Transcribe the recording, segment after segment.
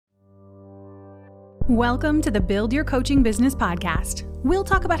Welcome to the Build Your Coaching Business podcast. We'll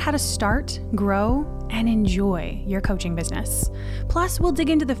talk about how to start, grow, and enjoy your coaching business. Plus, we'll dig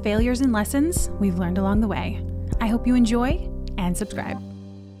into the failures and lessons we've learned along the way. I hope you enjoy and subscribe.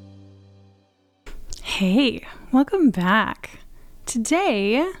 Hey, welcome back.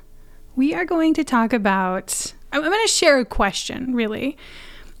 Today, we are going to talk about, I'm going to share a question, really.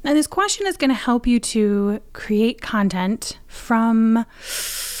 And this question is going to help you to create content from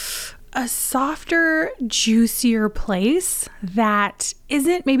a softer, juicier place that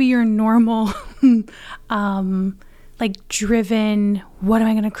isn't maybe your normal, driven, what am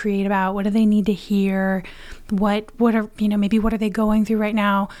I going to create about? What do they need to hear? What are they going through right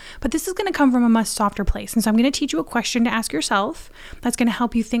now? But this is going to come from a much softer place. And so I'm going to teach you a question to ask yourself that's going to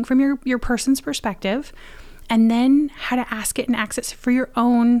help you think from your person's perspective, and then how to ask it and access it for your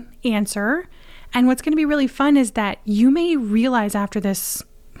own answer. And what's going to be really fun is that you may realize after this,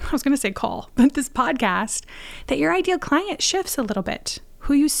 I was going to say call, but this podcast, that your ideal client shifts a little bit.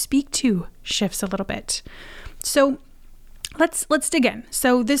 Who you speak to shifts a little bit. So let's dig in.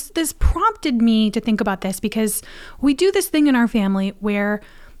 So this prompted me to think about this because we do this thing in our family where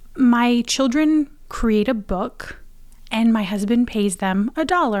my children create a book and my husband pays them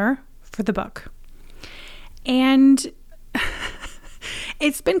 $1 for the book. And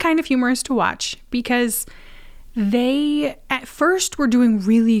it's been kind of humorous to watch because they at first were doing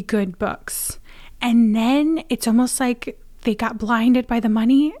really good books, and then it's almost like they got blinded by the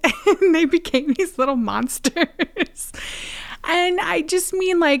money and they became these little monsters. And I just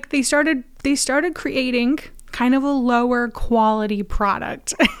mean like they started creating kind of a lower quality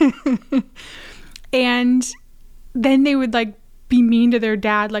product. And then they would like be mean to their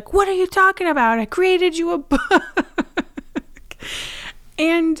dad, like, what are you talking about? I created you a book.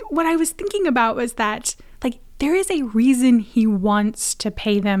 And what I was thinking about was that there is a reason he wants to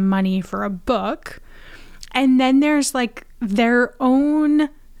pay them money for a book. And then there's like their own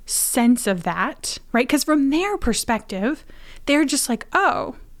sense of that, right? Because from their perspective, they're just like,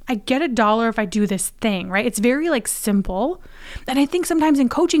 oh, I get $1 if I do this thing, right? It's very like simple. And I think sometimes in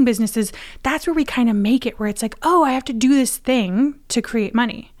coaching businesses, that's where we kind of make it where it's like, oh, I have to do this thing to create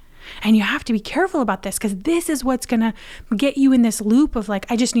money. And you have to be careful about this because this is what's going to get you in this loop of like,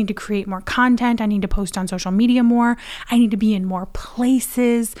 I just need to create more content. I need to post on social media more. I need to be in more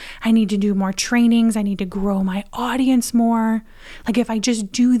places. I need to do more trainings. I need to grow my audience more. Like if I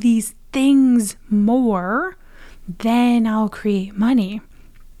just do these things more, then I'll create money.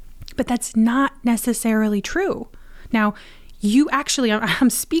 But that's not necessarily true. Now, I'm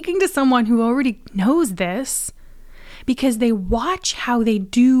speaking to someone who already knows this, because they watch how they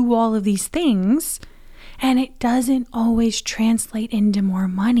do all of these things and it doesn't always translate into more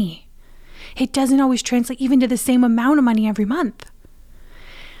money. It doesn't always translate even to the same amount of money every month.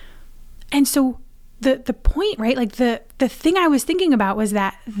 And so the point, right? Like the thing I was thinking about was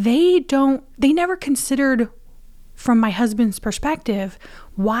that they never considered from my husband's perspective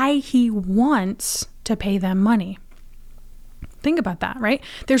why he wants to pay them money. Think about that, right?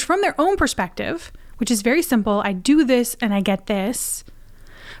 There's from their own perspective, which is very simple. I do this and I get this.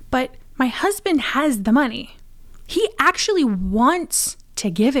 But my husband has the money. He actually wants to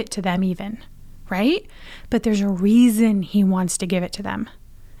give it to them even, right? But there's a reason he wants to give it to them.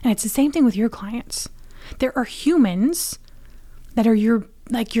 And it's the same thing with your clients. There are humans that are your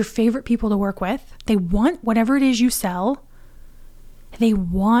favorite people to work with. They want whatever it is you sell. They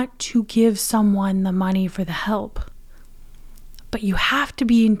want to give someone the money for the help. But you have to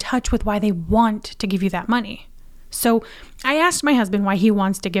be in touch with why they want to give you that money. So I asked my husband why he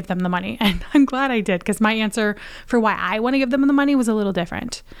wants to give them the money. And I'm glad I did, because my answer for why I want to give them the money was a little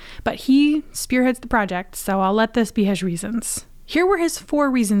different. But he spearheads the project, so I'll let this be his reasons. Here were his 4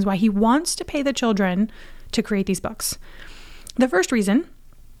 reasons why he wants to pay the children to create these books. The first reason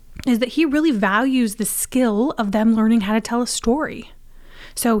is that he really values the skill of them learning how to tell a story.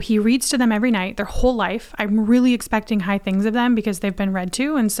 So he reads to them every night, their whole life. I'm really expecting high things of them because they've been read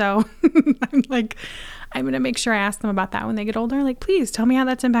to. And so I'm going to make sure I ask them about that when they get older. Like, please tell me how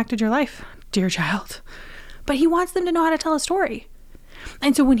that's impacted your life, dear child. But he wants them to know how to tell a story.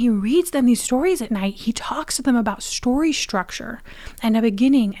 And so when he reads them these stories at night, he talks to them about story structure and a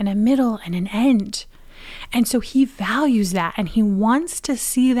beginning and a middle and an end. And so he values that, and he wants to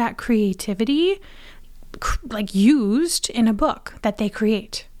see that creativity used in a book that they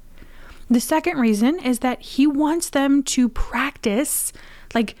create. The second reason is that he wants them to practice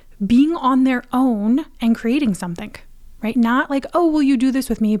being on their own and creating something, right? Not like, oh, will you do this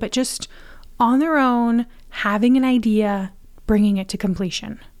with me? But just on their own, having an idea, bringing it to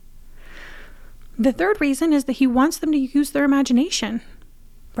completion. The third reason is that he wants them to use their imagination.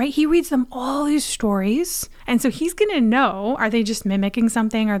 right? He reads them all these stories. And so he's going to know, are they just mimicking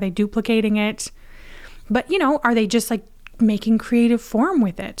something? Are they duplicating it? But, are they just like making creative form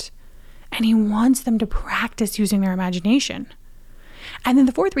with it? And he wants them to practice using their imagination. And then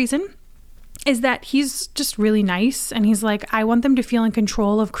the fourth reason is that he's just really nice. And he's like, I want them to feel in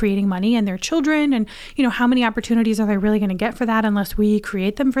control of creating money and their children. And, how many opportunities are they really going to get for that unless we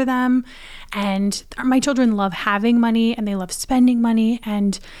create them for them? And my children love having money and they love spending money.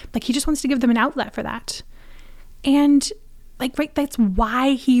 And like, he just wants to give them an outlet for that. And like, right, that's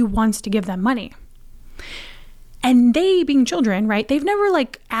why he wants to give them money. And they, being children, right, they've never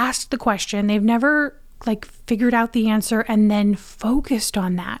like asked the question. They've never like figured out the answer and then focused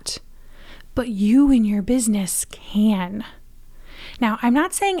on that. But you in your business can. Now, I'm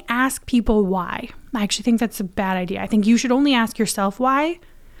not saying ask people why. I actually think that's a bad idea. I think you should only ask yourself why.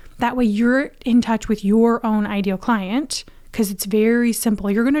 That way you're in touch with your own ideal client, because it's very simple.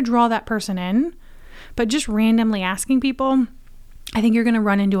 You're going to draw that person in, but just randomly asking people, I think you're going to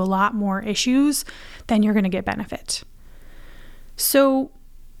run into a lot more issues than you're going to get benefit. So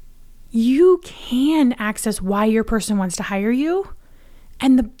you can access why your person wants to hire you.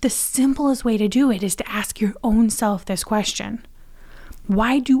 And the simplest way to do it is to ask your own self this question.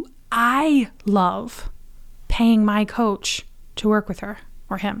 Why do I love paying my coach to work with her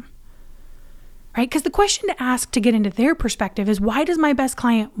or him? Right? Because the question to ask to get into their perspective is, why does my best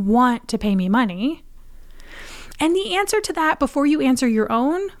client want to pay me money? And the answer to that, before you answer your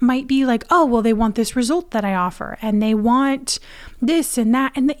own, might be like, oh, well, they want this result that I offer, and they want this and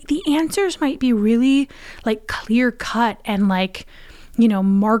that. And the answers might be really like clear cut and like,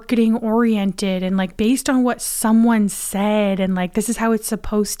 marketing oriented and like based on what someone said and like, this is how it's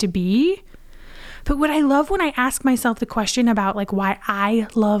supposed to be. But what I love when I ask myself the question about like why I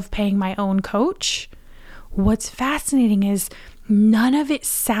love paying my own coach, what's fascinating is none of it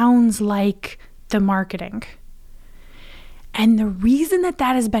sounds like the marketing. And the reason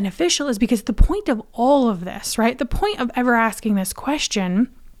that is beneficial is because the point of all of this, right? The point of ever asking this question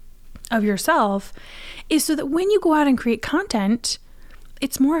of yourself is so that when you go out and create content,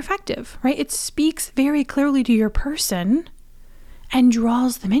 it's more effective, right? It speaks very clearly to your person and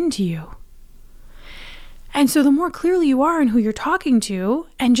draws them into you. And so the more clearly you are in who you're talking to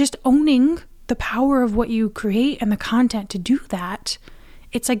and just owning the power of what you create and the content to do that,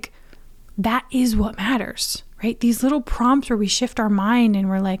 it's like, that is what matters, right? These little prompts where we shift our mind and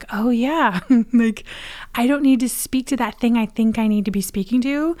we're like, oh yeah, like I don't need to speak to that thing I think I need to be speaking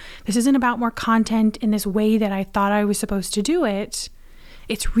to. This isn't about more content in this way that I thought I was supposed to do it.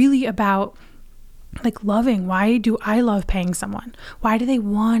 It's really about like loving. Why do I love paying someone? Why do they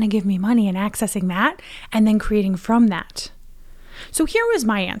want to give me money, and accessing that and then creating from that? So here was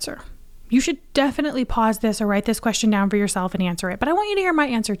my answer. You should definitely pause this or write this question down for yourself and answer it. But I want you to hear my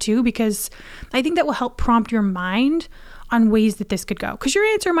answer too, because I think that will help prompt your mind on ways that this could go, because your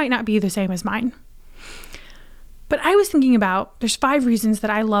answer might not be the same as mine. But I was thinking about, there's 5 reasons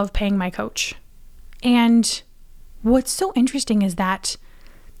that I love paying my coach. And what's so interesting is that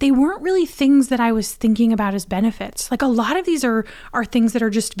they weren't really things that I was thinking about as benefits. Like a lot of these are things that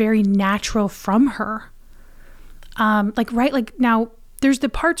are just very natural from her. Like now there's the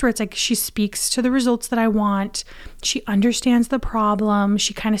parts where it's like she speaks to the results that I want. She understands the problem.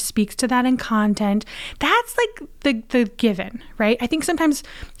 She kind of speaks to that in content. That's like the given, right? I think sometimes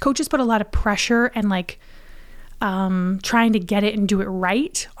coaches put a lot of pressure and like trying to get it and do it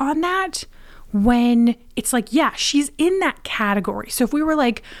right on that, when it's like, yeah, she's in that category. So if we were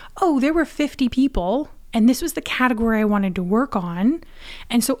like, oh, there were 50 people and this was the category I wanted to work on.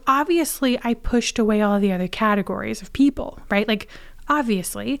 And so obviously I pushed away all the other categories of people, right? Like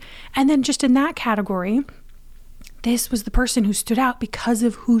obviously. And then just in that category, this was the person who stood out because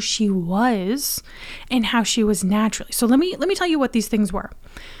of who she was and how she was naturally. So let me tell you what these things were.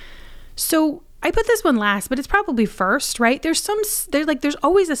 So I put this one last, but it's probably first, right? There's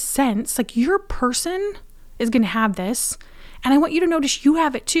always a sense like your person is going to have this. And I want you to notice you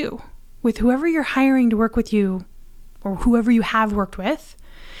have it too with whoever you're hiring to work with you or whoever you have worked with.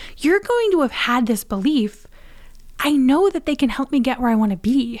 You're going to have had this belief. I know that they can help me get where I want to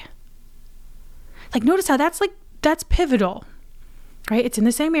be. Like notice how that's pivotal, right? It's in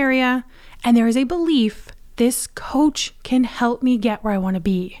the same area. And there is a belief this coach can help me get where I want to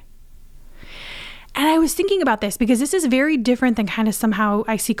be. And I was thinking about this because this is very different than kind of somehow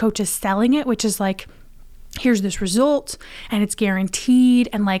I see coaches selling it, which is like, here's this result and it's guaranteed.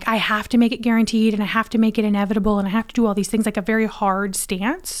 And like, I have to make it guaranteed and I have to make it inevitable and I have to do all these things, like a very hard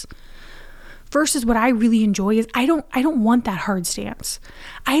stance. versus what I really enjoy is I don't want that hard stance.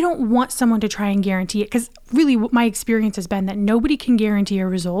 I don't want someone to try and guarantee it, because really what my experience has been that nobody can guarantee a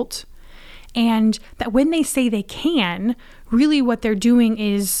result. And that when they say they can, really what they're doing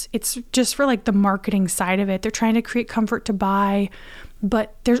is it's just for like the marketing side of it. They're trying to create comfort to buy.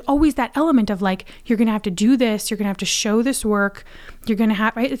 But there's always that element of like, you're going to have to do this. You're going to have to show this work. You're going to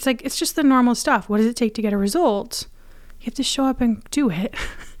have, right? It's like, it's just the normal stuff. What does it take to get a result? You have to show up and do it.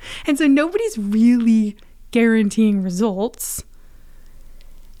 And so nobody's really guaranteeing results.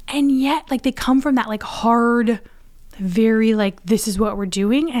 And yet like they come from that like hard, very like, this is what we're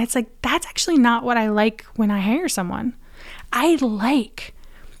doing. And it's like, that's actually not what I like when I hire someone. I like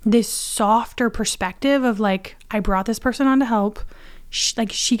this softer perspective of like, I brought this person on to help.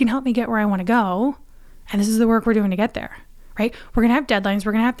 She can help me get where I want to go. And this is the work we're doing to get there, right? We're going to have deadlines.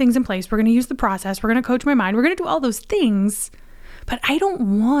 We're going to have things in place. We're going to use the process. We're going to coach my mind. We're going to do all those things. But I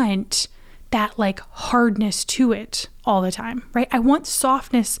don't want that like hardness to it all the time, right? I want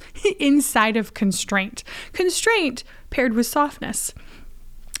softness inside of constraint paired with softness.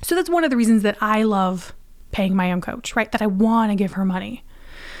 So that's one of the reasons that I love paying my own coach, right? That I want to give her money.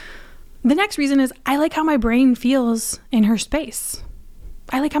 The next reason is I like how my brain feels in her space.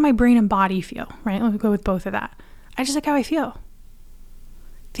 I like how my brain and body feel, right? Let me go with both of that. I just like how I feel.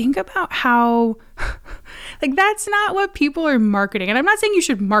 Think about how, like, that's not what people are marketing. And I'm not saying you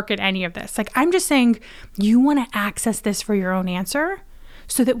should market any of this. Like, I'm just saying you want to access this for your own answer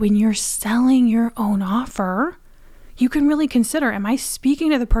so that when you're selling your own offer, you can really consider, am I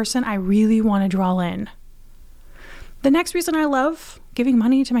speaking to the person I really want to draw in? The next reason I love giving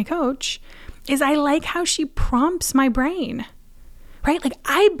money to my coach is I like how she prompts my brain, right? Like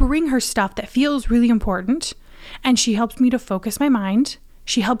I bring her stuff that feels really important and she helps me to focus my mind.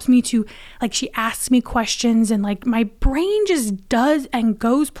 She helps me to, like, she asks me questions and like my brain just does and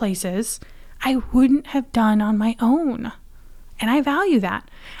goes places I wouldn't have done on my own. And I value that.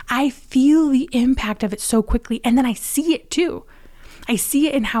 I feel the impact of it so quickly. And then I see it too. I see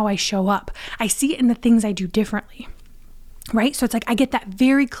it in how I show up. I see it in the things I do differently, right? So it's like, I get that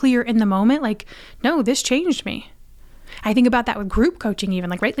very clear in the moment. Like, no, this changed me. I think about that with group coaching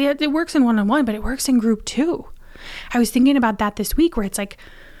even, like, right? It works in one-on-one, but it works in group too. I was thinking about that this week where it's like,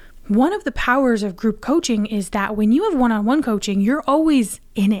 one of the powers of group coaching is that when you have one-on-one coaching, you're always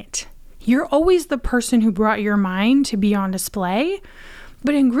in it. You're always the person who brought your mind to be on display.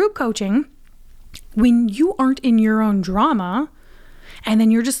 But in group coaching, when you aren't in your own drama and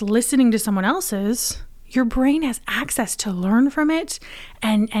then you're just listening to someone else's, your brain has access to learn from it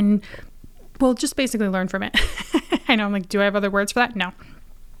and well, just basically learn from it. I know, I'm like, do I have other words for that? No.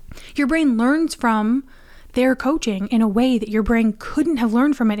 Your brain learns from their coaching in a way that your brain couldn't have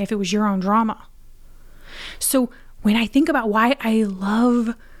learned from it if it was your own drama. So when I think about why I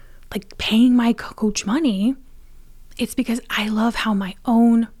love like paying my coach money, it's because I love how my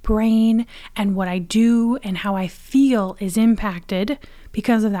own brain and what I do and how I feel is impacted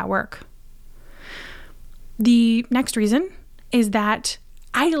because of that work. The next reason is that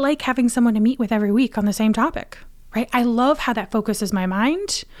I like having someone to meet with every week on the same topic, right? I love how that focuses my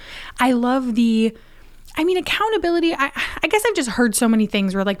mind. I love accountability. I guess I've just heard so many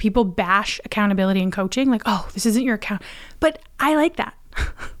things where like people bash accountability in coaching, like, oh, this isn't your account. But I like that.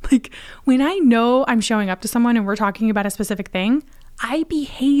 Like when I know I'm showing up to someone and we're talking about a specific thing, I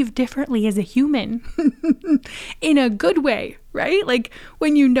behave differently as a human in a good way, right? Like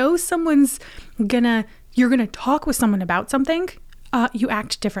when you know you're gonna talk with someone about something, you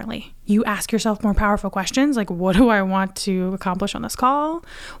act differently. You ask yourself more powerful questions like, what do I want to accomplish on this call?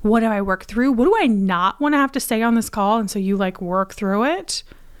 What do I work through? What do I not want to have to say on this call? And so you like work through it,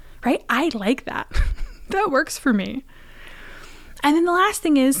 right? I like that. That works for me. And then the last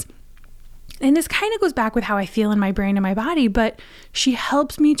thing is, and this kind of goes back with how I feel in my brain and my body, but she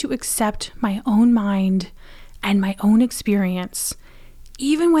helps me to accept my own mind and my own experience,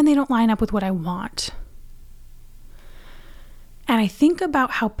 even when they don't line up with what I want. And I think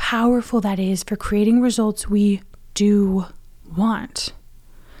about how powerful that is for creating results we do want.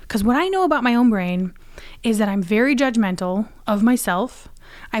 Because what I know about my own brain is that I'm very judgmental of myself.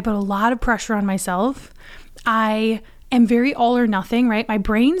 I put a lot of pressure on myself. I am very all or nothing, right? My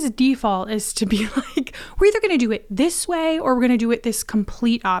brain's default is to be like, we're either going to do it this way or we're going to do it this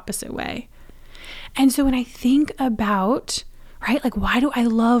complete opposite way. And so when I think about, right, like, why do I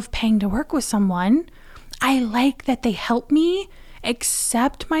love paying to work with someone? I like that they help me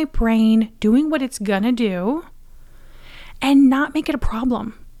accept my brain doing what it's gonna do and not make it a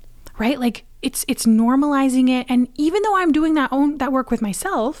problem, right? Like it's normalizing it. And even though I'm doing that work with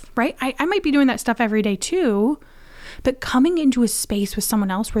myself, right? I might be doing that stuff every day too, But coming into a space with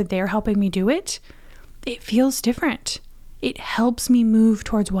someone else where they're helping me do it, it feels different. It helps me move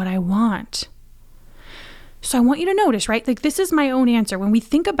towards what I want. So I want you to notice, right? Like, this is my own answer. When we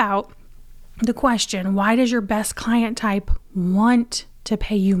think about the question, why does your best client type want to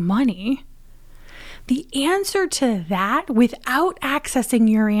pay you money? The answer to that, without accessing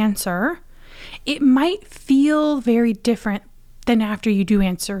your answer, it might feel very different than after you do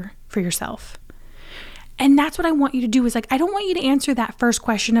answer for yourself. And that's what I want you to do is I don't want you to answer that first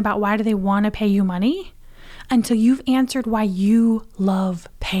question about why do they want to pay you money until you've answered why you love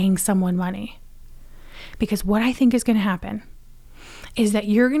paying someone money. Because what I think is going to happen is that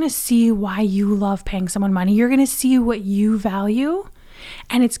you're going to see why you love paying someone money. You're going to see what you value,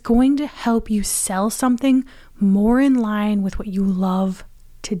 and it's going to help you sell something more in line with what you love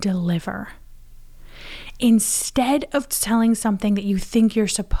to deliver. Instead of selling something that you think you're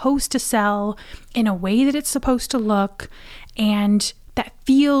supposed to sell in a way that it's supposed to look, and that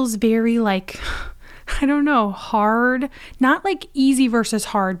feels very hard, not like easy versus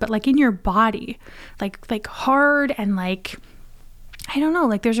hard, but like in your body, like hard and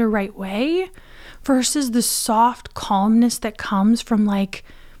there's a right way, versus the soft calmness that comes from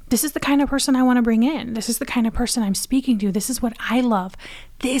this is the kind of person I want to bring in. This is the kind of person I'm speaking to. This is what I love.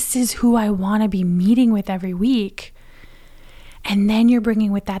 This is who I want to be meeting with every week. And then you're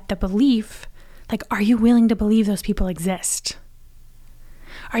bringing with that the belief, are you willing to believe those people exist?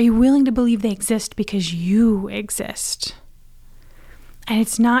 Are you willing to believe they exist because you exist? And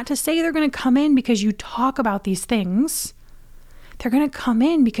it's not to say they're going to come in because you talk about these things. They're going to come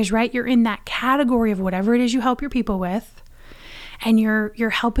in because, right, you're in that category of whatever it is you help your people with. And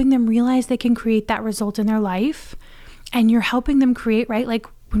you're helping them realize they can create that result in their life. And you're helping them create, right?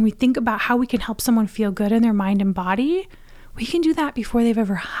 When we think about how we can help someone feel good in their mind and body, we can do that before they've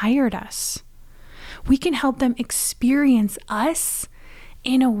ever hired us. We can help them experience us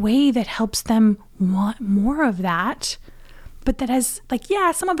in a way that helps them want more of that. But that has,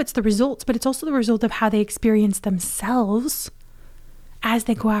 some of it's the results, but it's also the result of how they experience themselves as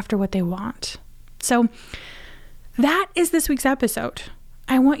they go after what they want. So that is this week's episode.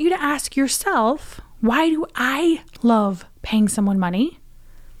 I want you to ask yourself, why do I love paying someone money?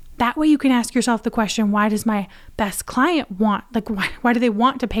 That way you can ask yourself the question, why does my best client want, why do they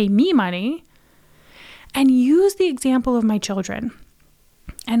want to pay me money? And use the example of my children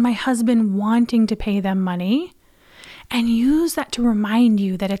and my husband wanting to pay them money, and use that to remind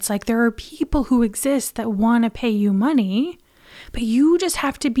you that it's there are people who exist that want to pay you money, but you just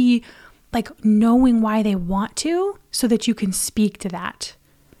have to be knowing why they want to so that you can speak to that.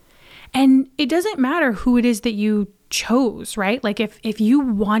 And it doesn't matter who it is that you chose, right? If you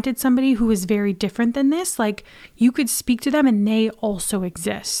wanted somebody who is very different than this, you could speak to them and they also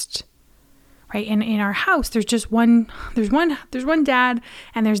exist. Right? And in our house, there's one dad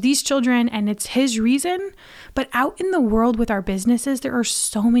and there's these children and it's his reason. But out in the world with our businesses, there are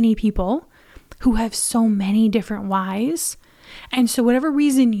so many people who have so many different whys. And so whatever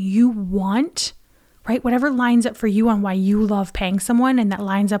reason you want, right? Whatever lines up for you on why you love paying someone and that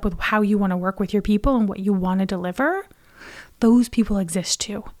lines up with how you want to work with your people and what you want to deliver, those people exist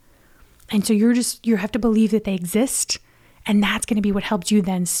too. And so you have to believe that they exist. And that's going to be what helps you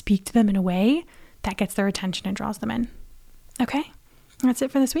then speak to them in a way that gets their attention and draws them in. Okay, that's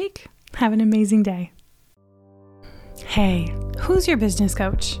it for this week. Have an amazing day. Hey, who's your business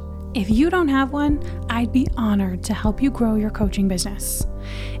coach? If you don't have one, I'd be honored to help you grow your coaching business.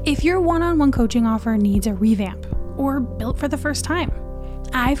 If your one-on-one coaching offer needs a revamp or built for the first time,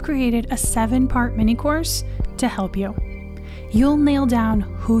 I've created a 7-part mini course to help you. You'll nail down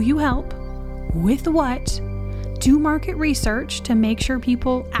who you help, with what, do market research to make sure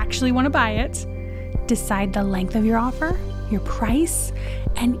people actually want to buy it, decide the length of your offer, your price,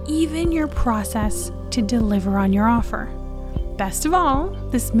 and even your process to deliver on your offer. Best of all,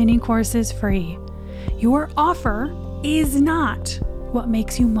 this mini course is free. Your offer is not what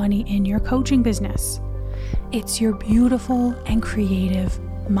makes you money in your coaching business. It's your beautiful and creative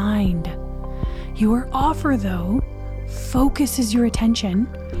mind. Your offer, though, focuses your attention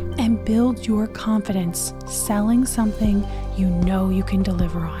and builds your confidence selling something you know you can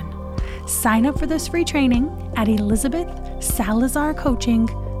deliver on. Sign up for this free training at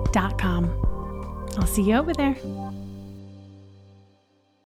ElizabethSalazarCoaching.com. I'll see you over there.